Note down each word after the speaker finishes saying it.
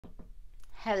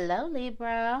Hello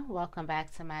Libra, welcome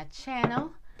back to my channel.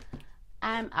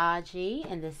 I'm Auji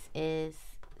and this is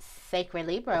Sacred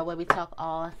Libra, where we talk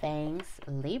all things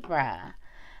Libra.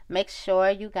 Make sure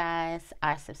you guys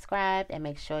are subscribed and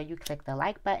make sure you click the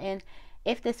like button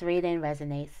if this reading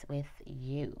resonates with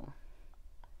you.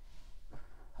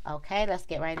 Okay, let's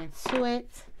get right into it.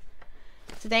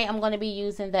 Today I'm going to be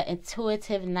using the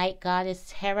Intuitive Night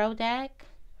Goddess Tarot deck.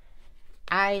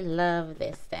 I love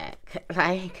this deck.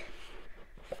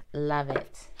 Love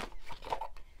it.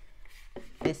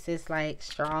 This is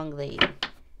strongly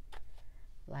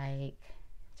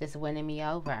just winning me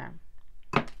over.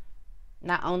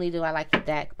 Not only do I like the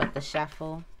deck, but the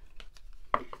shuffle.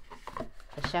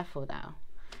 The shuffle though.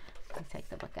 Let me take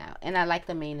the book out. And I like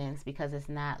the meanings because it's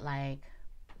not like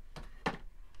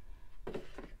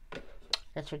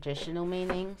the traditional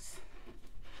meanings.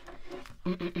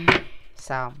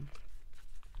 So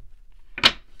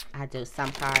I do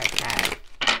some cards have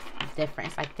different,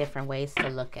 it's like different ways to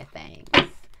look at things.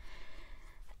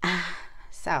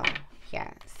 So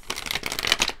yes,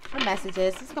 the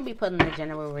messages, it's gonna be put in the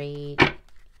general read,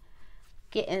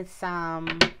 getting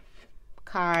some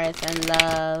cards and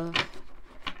love,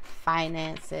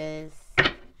 finances,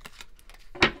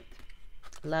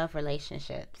 love,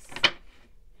 relationships,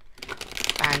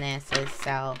 finances,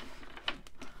 self,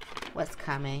 what's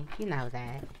coming, you know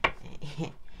that.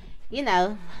 You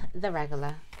know, the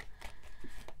regular.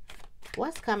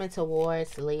 What's coming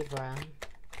towards Libra?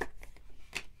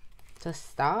 The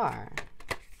Star.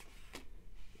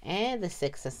 And the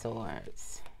Six of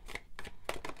Swords.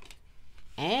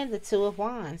 And the Two of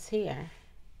Wands here.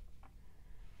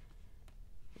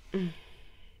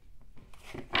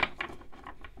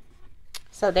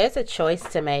 So there's a choice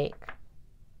to make.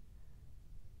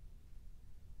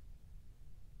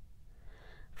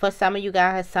 For some of you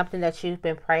guys, something that you've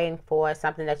been praying for,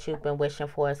 something that you've been wishing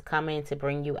for is coming to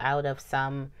bring you out of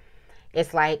some,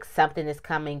 it's like something is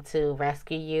coming to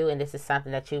rescue you, and this is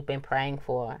something that you've been praying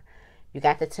for. You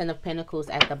got the Ten of Pentacles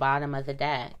at the bottom of the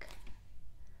deck.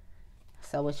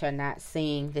 So what you're not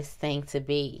seeing this thing to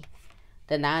be.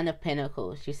 The Nine of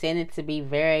Pentacles. You're seeing it to be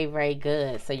very, very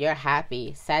good. So you're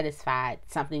happy, satisfied,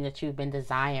 something that you've been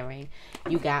desiring.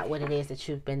 You got what it is that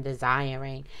you've been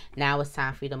desiring. Now it's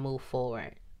time for you to move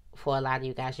forward. For a lot of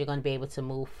you guys, you're going to be able to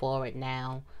move forward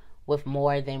now with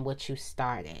more than what you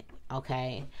started.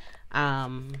 Okay.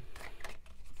 What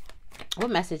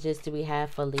messages do we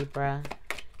have for Libra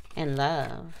and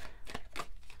love?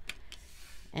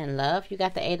 And love, you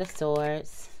got the Eight of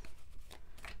Swords.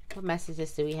 What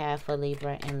messages do we have for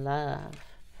Libra and love?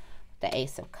 The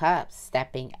Ace of Cups,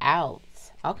 stepping out.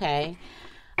 Okay.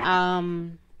 So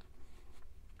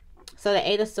the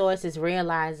Eight of Swords is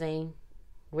realizing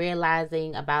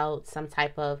about some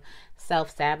type of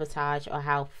self-sabotage or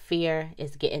how fear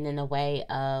is getting in the way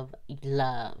of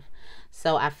love.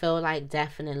 So I feel like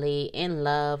definitely in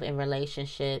love and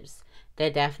relationships, there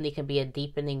definitely can be a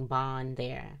deepening bond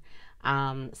there.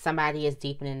 Somebody is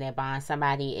deepening their bond.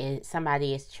 Somebody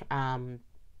is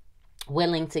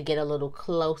willing to get a little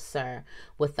closer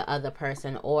with the other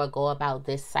person or go about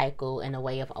this cycle in a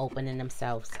way of opening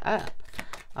themselves up.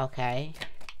 Okay.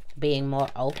 Being more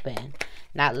open.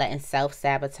 Not letting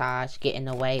self-sabotage get in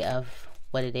the way of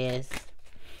what it is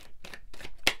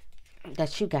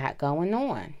that you got going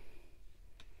on.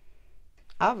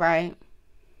 All right.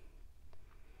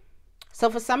 So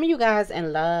for some of you guys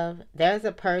in love, there's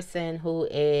a person who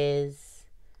is...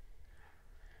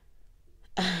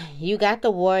 You got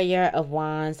the Warrior of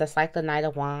Wands. That's like the Knight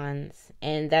of Wands.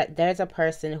 And that there's a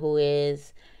person who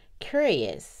is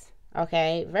curious.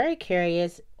 Okay? Very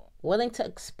curious. Willing to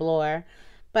explore.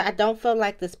 But I don't feel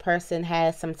like this person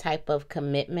has some type of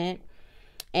commitment.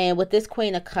 And with this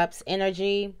Queen of Cups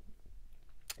energy,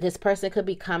 this person could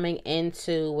be coming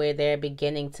into where they're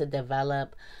beginning to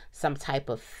develop some type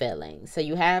of feeling. So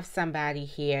you have somebody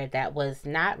here that was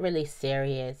not really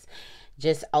serious,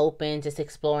 just open, just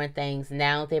exploring things.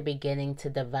 Now they're beginning to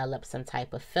develop some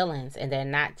type of feelings. And they're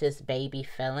not just baby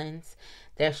feelings.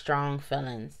 They're strong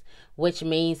feelings. Which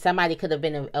means somebody could have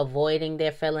been avoiding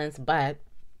their feelings, but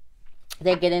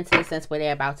they get into the sense where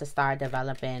they're about to start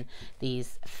developing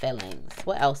these feelings.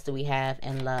 What else do we have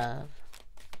in love?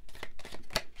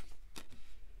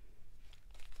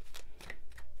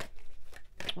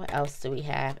 What else do we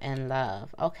have in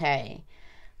love? Okay.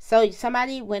 So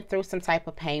somebody went through some type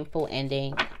of painful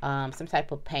ending, some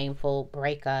type of painful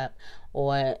breakup,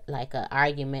 or like an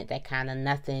argument that kind of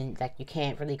nothing, like you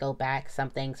can't really go back. Some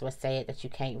things were said that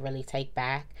you can't really take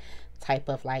back. Type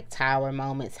of like tower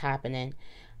moments happening.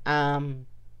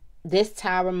 This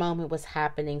tower moment was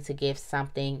happening to give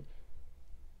something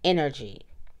energy.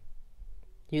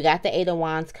 You got the Eight of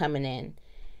Wands coming in.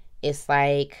 It's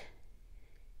like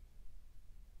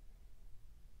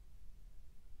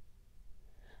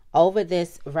over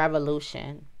this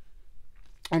revolution.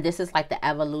 And this is like the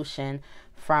evolution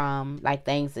from like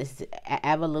things. Is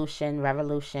evolution,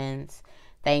 revolutions,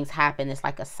 things happen. It's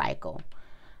like a cycle.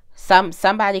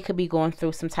 Somebody could be going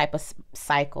through some type of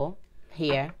cycle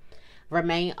here.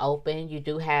 Remain open. You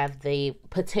do have the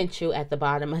potential at the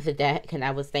bottom of the deck, and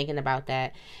I was thinking about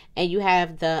that. And you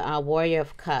have the Warrior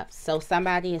of Cups. So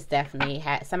somebody is definitely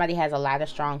somebody has a lot of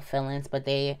strong feelings, but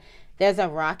there's a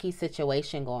rocky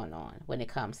situation going on when it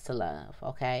comes to love.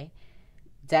 Okay,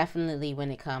 definitely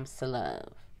when it comes to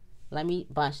love. Let me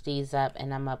bunch these up,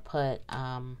 and I'm gonna put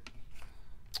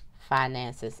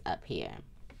finances up here.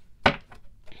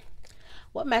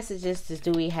 What messages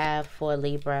do we have for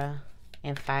Libra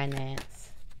and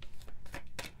finance?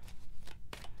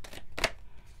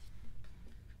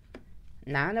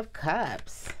 Nine of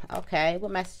Cups. Okay,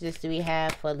 what messages do we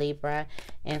have for Libra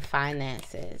and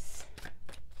finances?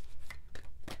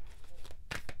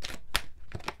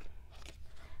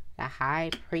 The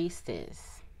High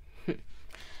Priestess.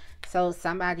 So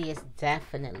somebody is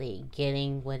definitely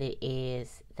getting what it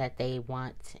is that they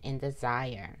want and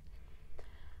desire.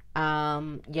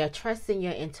 You're trusting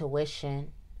your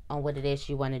intuition on what it is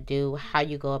you want to do, how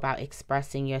you go about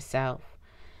expressing yourself.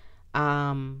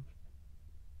 And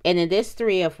in this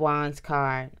Three of Wands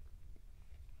card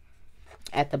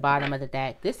at the bottom of the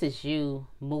deck, this is you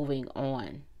moving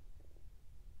on.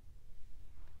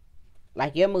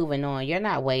 Like you're moving on. You're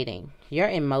not waiting. You're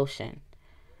in motion.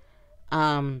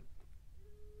 You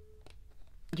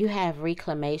have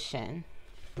reclamation.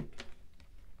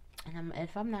 And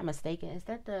if I'm not mistaken, is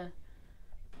that the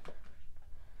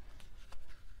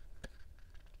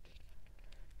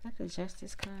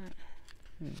Justice card?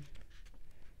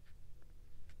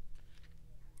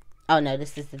 Oh no,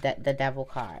 this is the Devil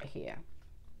card here.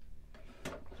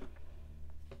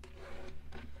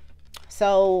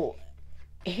 So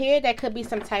here there could be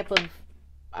some type of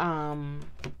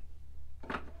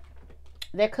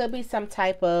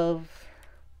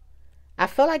I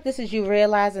feel like this is you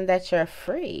realizing that you're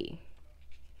free.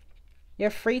 You're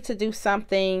free to do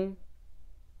something.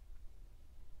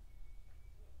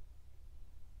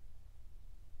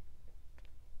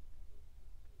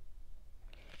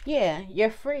 Yeah, you're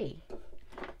free.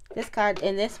 This card,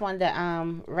 in this one,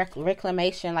 the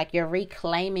reclamation, like you're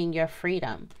reclaiming your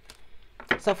freedom.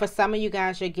 So for some of you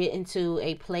guys, you're getting to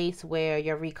a place where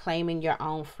you're reclaiming your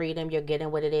own freedom. You're getting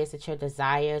what it is that your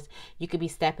desires. You could be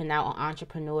stepping out on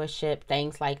entrepreneurship,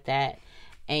 things like that.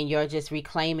 And you're just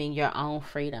reclaiming your own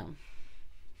freedom.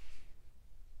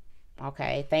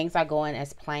 Okay, things are going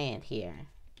as planned here.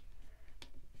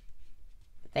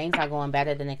 Things are going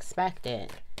better than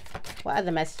expected. What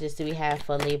other messages do we have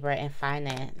for Libra and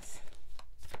finance?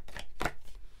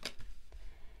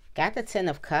 Got the Ten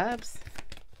of Cups.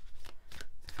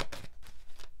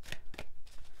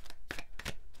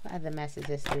 What other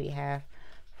messages do we have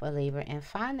for Libra and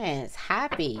finance?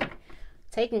 Happy.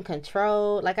 Taking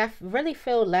control. Like I really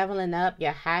feel leveling up.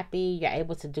 You're happy. You're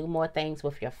able to do more things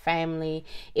with your family.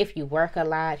 If you work a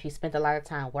lot, if you spend a lot of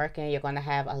time working, you're going to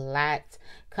have a lot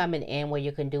coming in where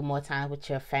you can do more time with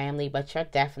your family. But you're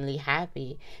definitely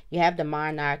happy. You have the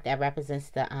Monarch that represents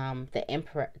the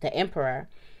Emperor,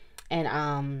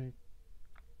 and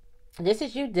this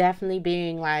is you definitely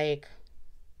being like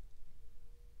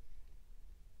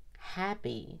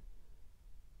happy.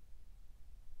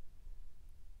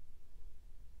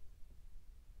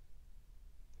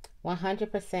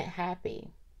 %100 happy.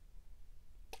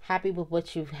 Happy with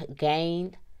what you've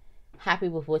gained. Happy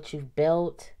with what you've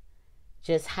built.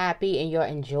 Just happy, and you're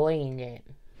enjoying it.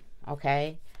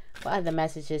 Okay? What other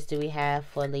messages do we have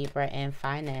for Libra and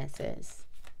finances?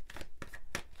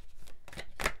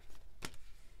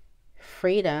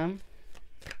 Freedom.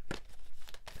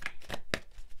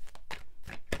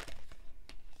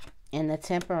 And the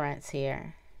Temperance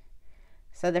here.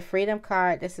 So the Freedom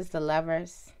card, this is the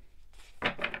Lovers.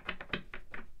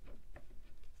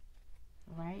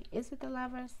 Right? Is it the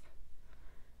Lovers?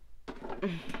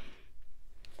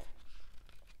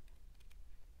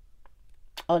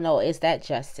 Oh no, is that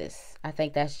Justice? I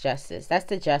think that's Justice. That's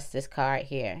the Justice card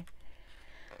here.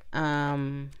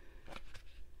 Oh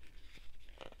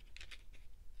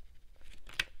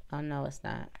no, it's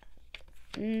not.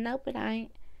 Nope, it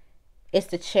ain't. It's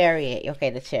the Chariot.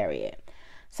 Okay, the Chariot.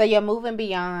 So you're moving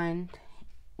beyond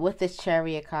with this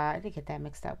Chariot card. I did get that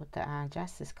mixed up with the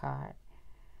Justice card.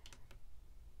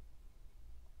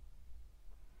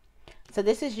 So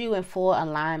this is you in full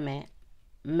alignment.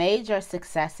 Major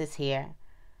successes here.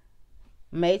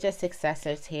 Major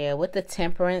successes here with the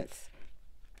Temperance.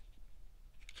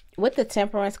 with the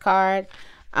Temperance card,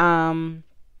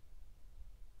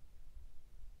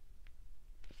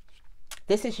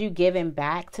 this is you giving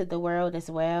back to the world as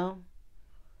well.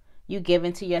 You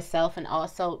giving to yourself and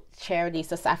also charity.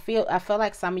 So I feel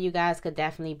like some of you guys could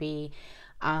definitely be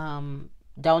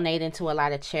donating to a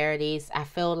lot of charities. I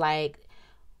feel like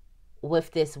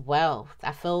with this wealth,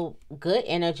 I feel good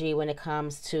energy when it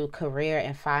comes to career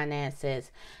and finances.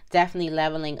 Definitely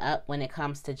leveling up when it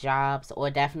comes to jobs,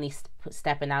 or definitely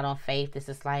stepping out on faith. This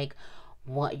is like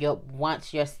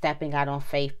once you're stepping out on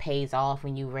faith pays off,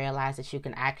 when you realize that you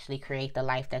can actually create the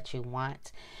life that you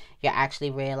want. You're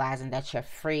actually realizing that you're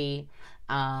free.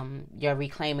 You're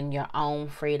reclaiming your own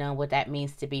freedom, what that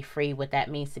means to be free, what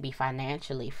that means to be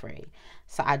financially free.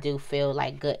 So I do feel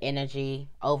like good energy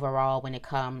overall when it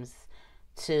comes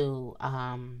to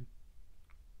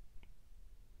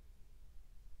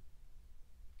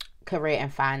career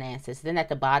and finances. Then at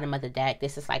the bottom of the deck,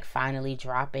 this is like finally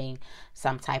dropping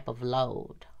some type of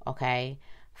load, okay?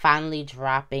 Finally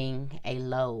dropping a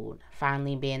load.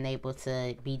 Finally being able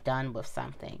to be done with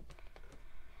something.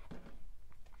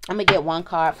 I'm going to get one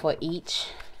card for each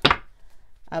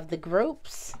of the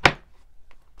groups.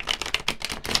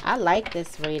 I like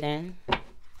this reading.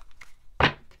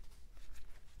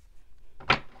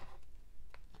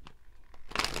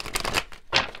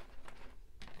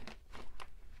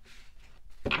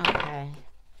 Okay.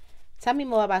 Tell me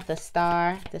more about the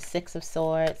Star, the Six of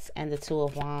Swords, and the Two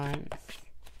of Wands,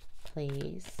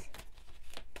 please.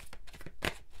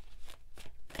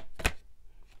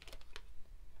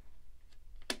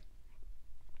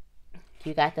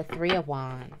 You got the Three of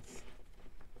Wands.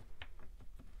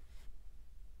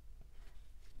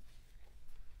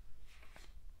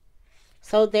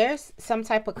 So there's some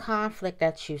type of conflict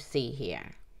that you see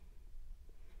here.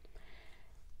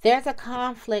 There's a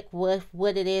conflict with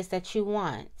what it is that you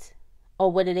want,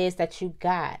 or what it is that you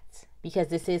got, because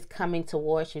this is coming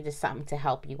towards you to something to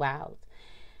help you out.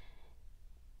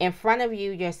 In front of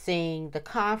you, you're seeing the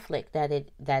conflict that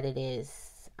it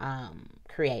is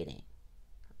creating,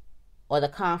 or the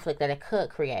conflict that it could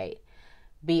create.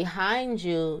 Behind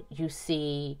you, you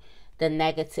see the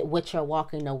negative, which you're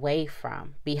walking away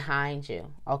from behind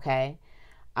you, okay?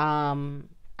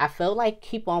 I feel like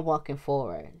keep on walking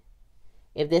forward.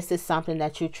 If this is something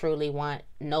that you truly want,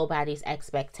 nobody's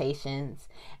expectations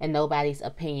and nobody's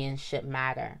opinions should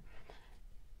matter.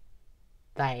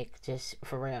 Like, just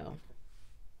for real.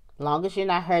 Long as you're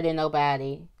not hurting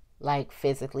nobody, like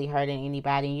physically hurting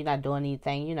anybody, and you're not doing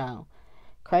anything, you know,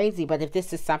 crazy. But if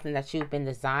this is something that you've been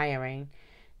desiring,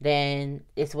 then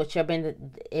it's what you've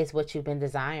been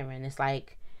desiring. It's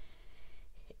like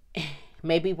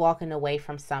maybe walking away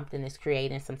from something is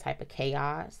creating some type of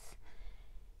chaos.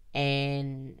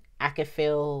 And I could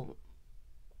feel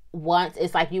once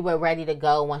it's like you were ready to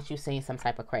go once you've seen some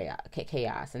type of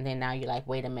chaos, and then now you're like,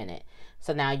 wait a minute.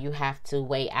 So now you have to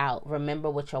wait out. Remember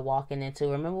what you're walking into.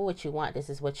 Remember what you want. This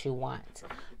is what you want.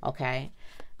 Okay.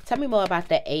 Tell me more about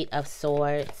the Eight of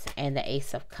Swords and the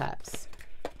Ace of Cups.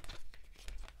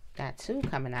 Got two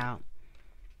coming out.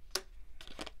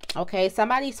 Okay,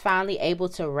 somebody's finally able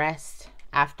to rest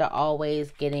after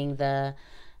always getting the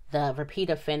repeat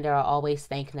offender, or always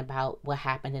thinking about what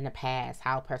happened in the past,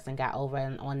 how a person got over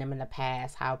on them in the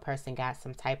past, how a person got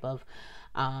some type of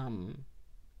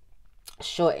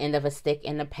short end of a stick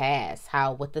in the past,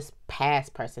 how what this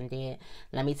past person did.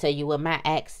 Let me tell you what my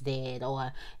ex did,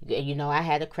 or you know, I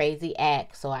had a crazy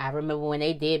ex, or I remember when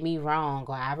they did me wrong,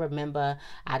 or I remember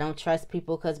I don't trust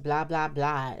people because blah blah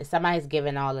blah. Somebody's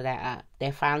giving all of that up.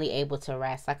 They're finally able to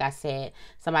rest. Like I said,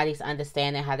 somebody's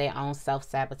understanding how their own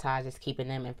self-sabotage is keeping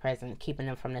them in prison, keeping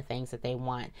them from the things that they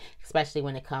want, especially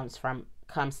when it comes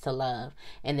to love.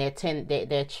 And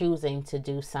they're choosing to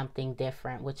do something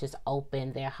different, which is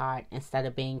open their heart instead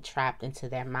of being trapped into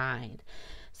their mind.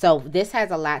 So this has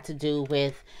a lot to do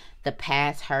with the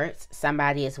past hurts.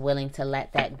 Somebody is willing to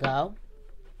let that go.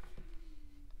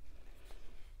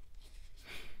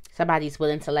 Somebody's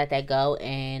willing to let that go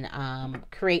and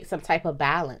create some type of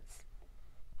balance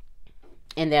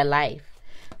in their life.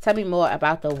 Tell me more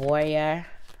about the Warrior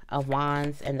of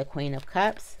Wands and the Queen of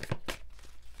Cups.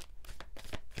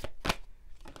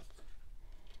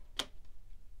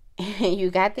 You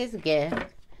got this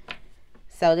gift.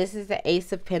 So this is the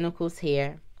Ace of Pentacles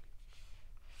here.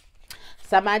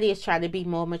 Somebody is trying to be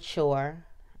more mature,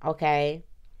 okay?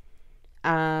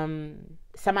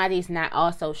 Somebody's not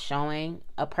also showing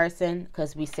a person,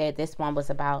 because we said this one was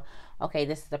about, okay,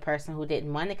 this is the person who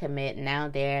didn't want to commit. Now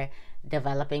they're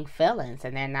developing feelings,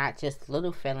 and they're not just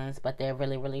little feelings, but they're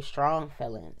really, really strong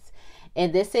feelings.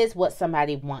 And this is what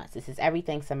somebody wants. This is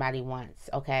everything somebody wants,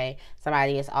 okay?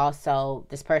 Somebody is also,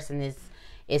 this person is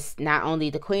It's not only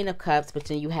the Queen of Cups, but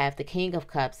then you have the King of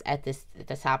Cups at the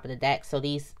top of the deck. So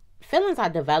these feelings are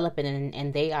developing,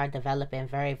 and they are developing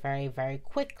very, very, very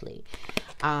quickly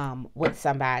with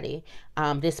somebody.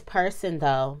 This person,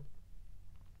 though,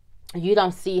 you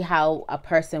don't see how a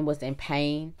person was in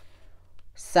pain,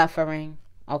 suffering,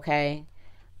 okay?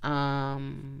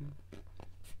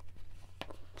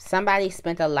 Somebody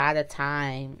spent a lot of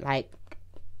time, like,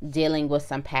 dealing with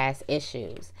some past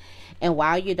issues. And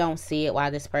while you don't see it, while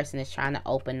this person is trying to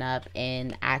open up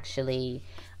and actually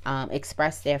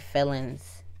express their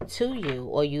feelings to you,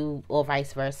 or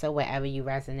vice versa, wherever you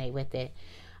resonate with it,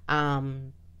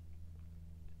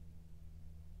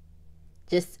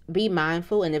 just be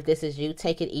mindful. And if this is you,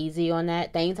 take it easy on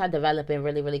that. Things are developing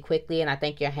really, really quickly, and I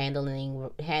think you're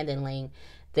handling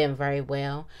them very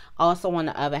well. Also, on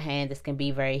the other hand, this can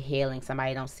be very healing.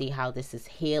 Somebody don't see how this is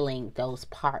healing those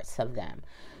parts of them.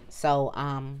 So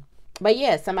but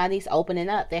yeah, somebody's opening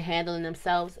up. They're handling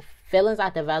themselves. Feelings are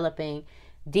developing.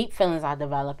 Deep feelings are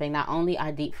developing. Not only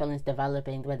are deep feelings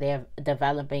developing, but they're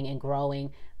developing and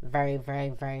growing very, very,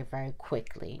 very, very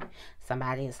quickly.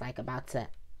 Somebody is like about to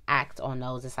act on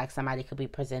those. It's like somebody could be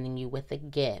presenting you with a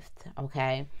gift.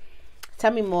 Okay,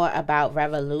 tell me more about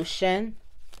revolution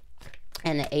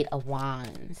and the 8 of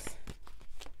Wands.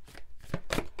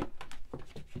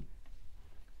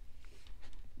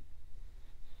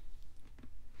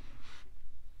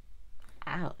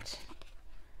 Ouch.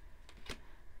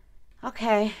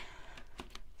 Okay,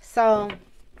 so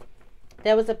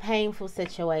there was a painful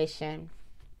situation.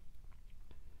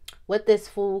 With this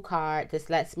Fool card, this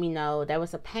lets me know there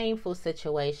was a painful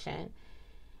situation,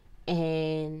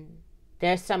 and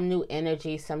there's some new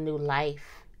energy, some new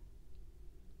life.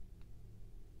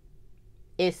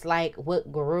 It's like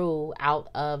what grew out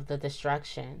of the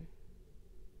destruction.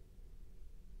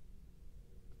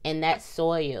 And that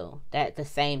soil, that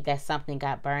something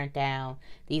got burned down.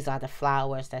 These are the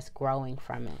flowers that's growing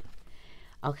from it.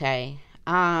 Okay.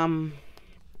 Oh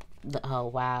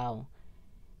wow.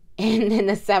 And then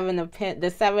the seven of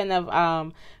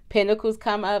Pentacles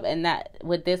come up, and that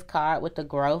with this card with the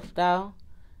growth though.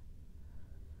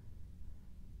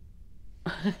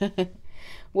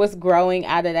 What's growing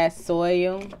out of that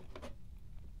soil?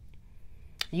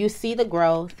 You see the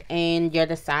growth, and you're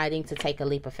deciding to take a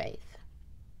leap of faith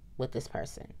with this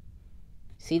person.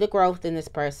 See the growth in this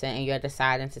person, and you're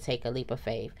deciding to take a leap of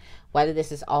faith. Whether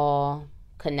this is all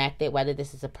connected, whether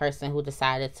this is a person who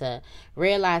decided to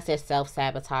realize their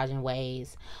self-sabotaging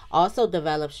ways, also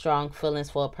develop strong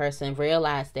feelings for a person,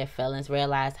 realize their feelings,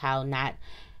 realize how not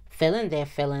feeling their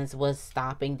feelings was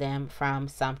stopping them from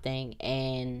something,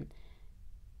 and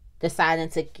deciding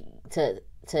to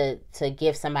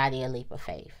give somebody a leap of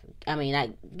faith. I mean, not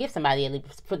give somebody a leap,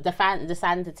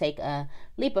 deciding to take a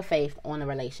leap of faith on a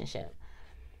relationship.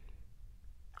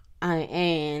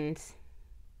 And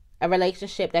a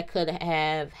relationship that could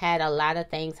have had a lot of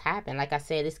things happen. Like I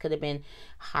said, this could have been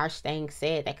harsh things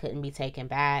said that couldn't be taken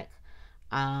back.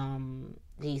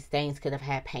 These things could have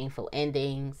had painful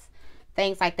endings.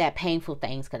 Things like that, painful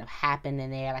things could have happened in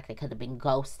there. Like there could have been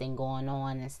ghosting going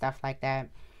on and stuff like that.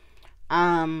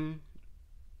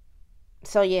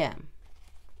 So yeah,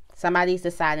 somebody's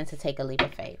deciding to take a leap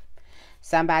of faith.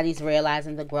 Somebody's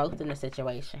realizing the growth in the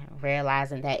situation,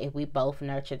 realizing that if we both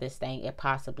nurture this thing, it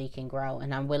possibly can grow,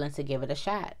 and I'm willing to give it a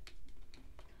shot.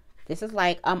 This is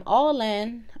like, I'm all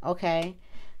in. Okay,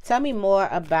 tell me more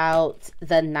about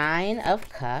the 9 of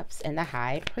Cups and the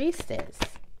High Priestess.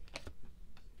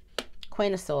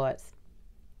 Queen of Swords.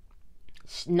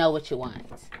 Know what you want.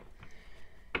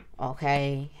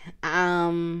 Okay.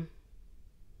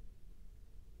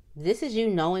 This is you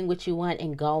knowing what you want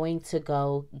and going to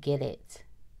go get it.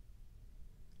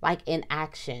 Like in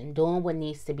action, doing what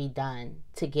needs to be done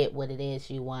to get what it is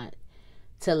you want,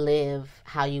 to live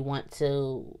how you want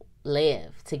to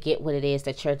live, to get what it is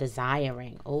that you're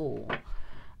desiring. Oh,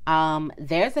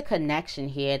 there's a connection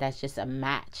here that's just a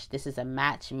match. This is a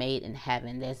match made in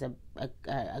heaven. There's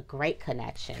a great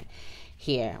connection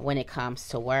here when it comes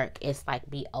to work. It's like,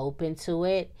 be open to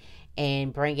it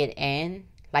and bring it in.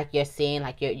 Like you're seeing,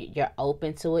 like you're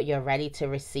open to it. You're ready to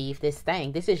receive this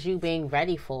thing. This is you being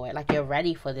ready for it. Like you're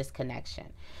ready for this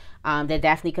connection. There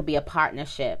definitely could be a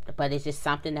partnership, but it's just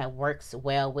something that works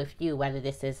well with you. Whether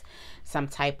this is some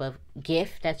type of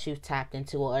gift that you've tapped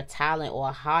into, or a talent or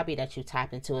a hobby that you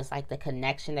tapped into. It's like the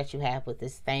connection that you have with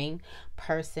this thing,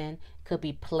 person, could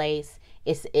be place.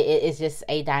 It's just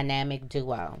a dynamic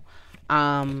duo.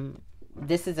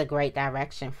 This is a great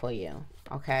direction for you.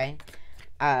 Okay.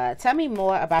 Tell me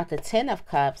more about the 10 of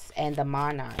Cups and the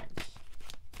Monarch.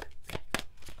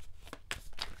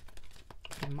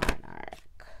 The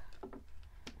Monarch.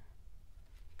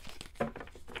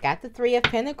 Got the Three of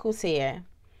Pentacles here.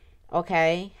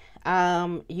 Okay.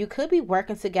 You could be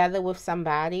working together with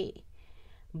somebody,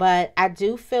 but I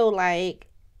do feel like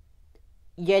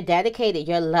you're dedicated.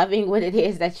 You're loving what it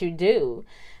is that you do.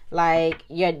 Like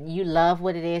you love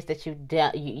what it is that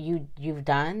you've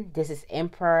done. This is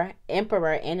emperor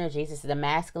energy. This is the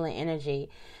masculine energy.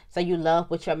 So you love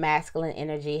what your masculine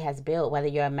energy has built, whether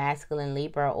you're a masculine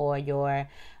Libra or you're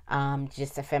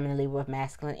just a feminine Libra with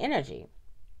masculine energy.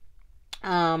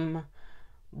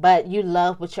 But you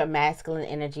love what your masculine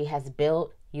energy has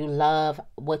built. You love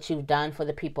what you've done for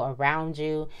the people around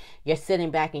you. You're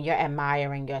sitting back and you're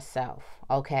admiring yourself.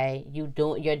 Okay, you're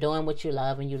doing what you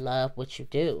love, and you love what you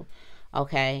do.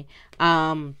 Okay.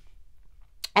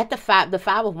 At the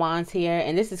five of wands here,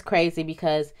 and this is crazy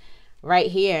because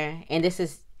right here, and this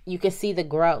is, you can see the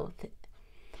growth.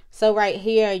 So right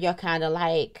here, you're kind of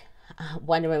like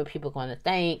wondering what people are going to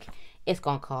think. It's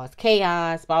going to cause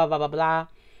chaos, blah, blah, blah, blah, blah.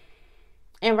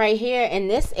 And right here in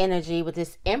this energy, with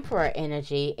this emperor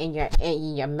energy, in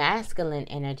your masculine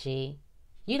energy,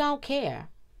 you don't care.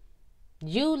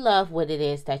 You love what it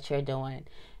is that you're doing.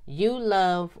 You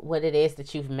love what it is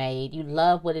that you've made. You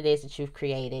love what it is that you've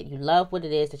created. You love what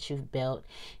it is that you've built.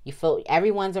 You feel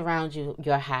everyone's around you.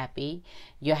 You're happy.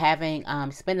 You're having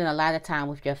spending a lot of time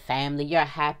with your family. You're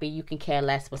happy. You can care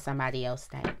less what somebody else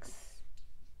thinks.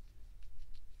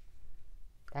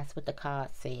 That's what the card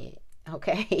said.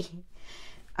 Okay.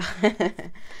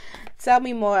 Tell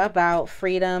me more about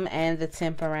freedom and the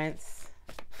temperance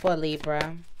for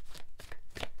Libra.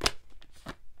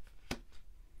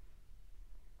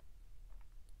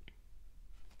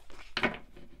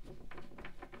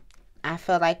 I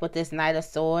feel like with this Knight of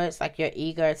Swords, like you're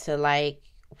eager to like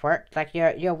work, like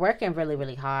you're working really,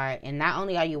 really hard. And not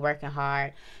only are you working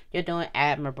hard, you're doing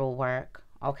admirable work.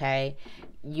 Okay.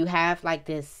 You have like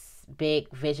this big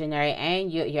visionary,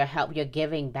 and you're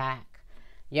giving back.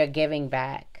 You're giving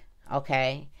back.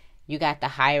 Okay. You got the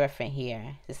Hierophant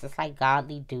here. This is like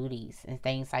godly duties and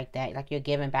things like that. Like you're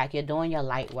giving back. You're doing your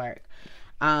light work.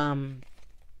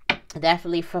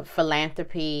 Definitely for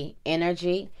philanthropy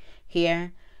energy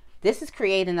here. This is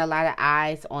creating a lot of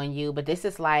eyes on you, but this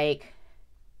is like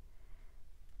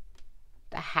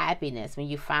the happiness when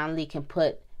you finally can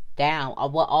put down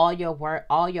what all your work,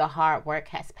 all your hard work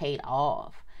has paid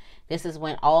off. This is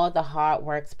when all the hard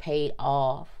work's paid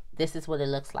off. This is what it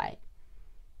looks like.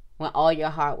 When all your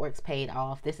hard work's paid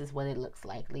off, this is what it looks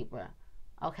like, Libra.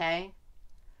 Okay?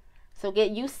 So get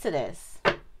used to this.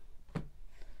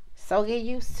 So get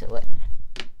used to it.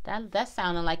 That's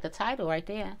sounding like the title right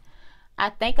there. I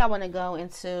think I want to go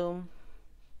into,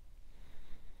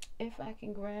 if I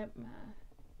can grab my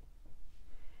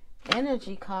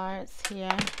energy cards here.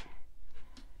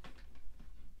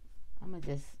 I'm going to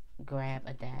just grab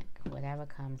a deck. Whatever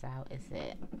comes out is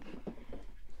it.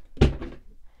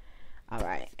 All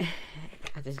right.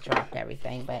 I just dropped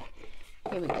everything, but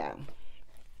here we go.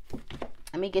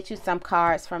 Let me get you some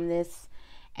cards from this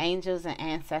Angels and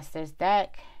Ancestors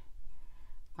deck.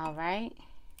 All right.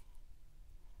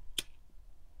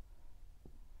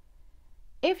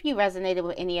 If you resonated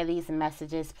with any of these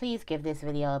messages, please give this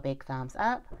video a big thumbs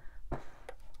up.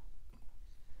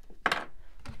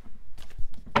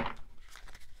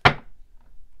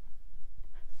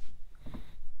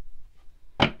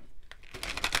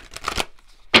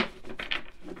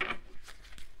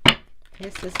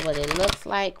 This is what it looks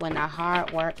like when the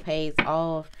hard work pays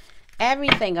off.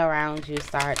 Everything around you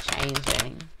starts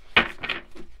changing.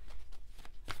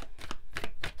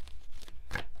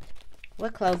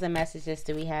 What closing messages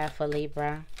do we have for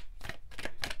Libra?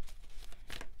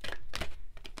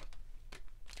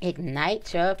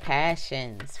 Ignite your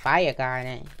passions. Fire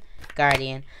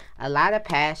guardian. A lot of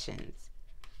passions.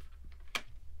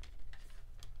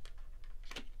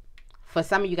 For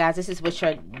some of you guys, this is what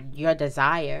your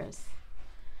desires.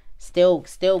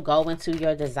 Still go into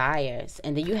your desires.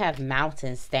 And then you have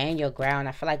mountains. Stand your ground.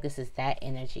 I feel like this is that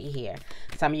energy here.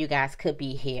 Some of you guys could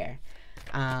be here.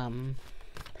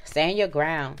 Stand your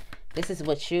ground. This is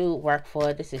what you work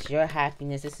for. This is your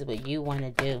happiness. This is what you want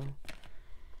to do.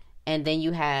 And then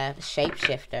you have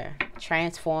Shapeshifter.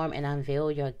 Transform and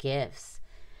unveil your gifts.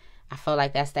 I feel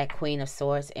like that's that Queen of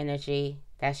Swords energy.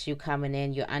 That's you coming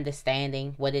in. You're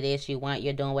understanding what it is you want.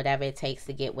 You're doing whatever it takes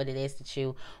to get what it is that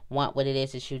you want, what it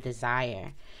is that you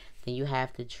desire. Then you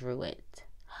have the Druid.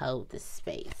 Hold the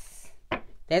space.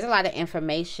 There's a lot of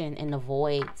information in the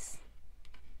voids.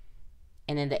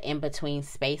 And in the in-between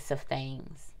space of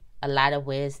things. A lot of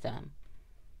wisdom.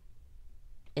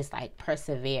 It's like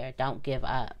persevere. Don't give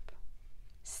up.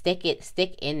 Stick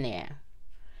in there.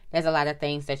 There's a lot of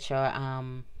things that you're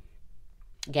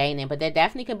gaining. But there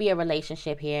definitely could be a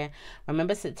relationship here.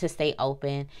 Remember to stay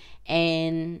open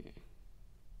and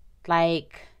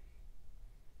like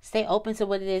stay open to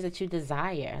what it is that you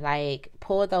desire. Like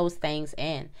pull those things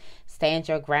in. Stand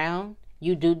your ground.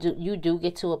 You do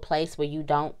get to a place where you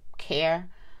don't care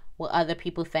what other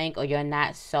people think, or you're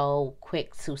not so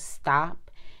quick to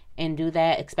stop and do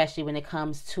that, especially when it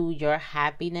comes to your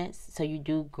happiness. So you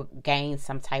do gain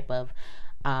some type of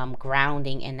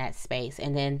grounding in that space.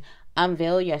 And then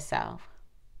unveil yourself.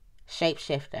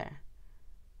 Shapeshifter.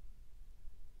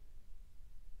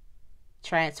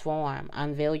 Transform.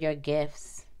 Unveil your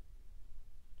gifts.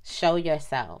 Show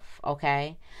yourself,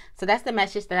 okay? So that's the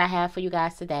message that I have for you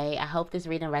guys today. I hope this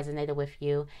reading resonated with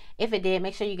you. If it did,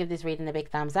 make sure you give this reading a big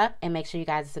thumbs up, and make sure you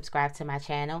guys subscribe to my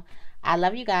channel. I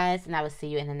love you guys, and I will see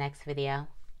you in the next video.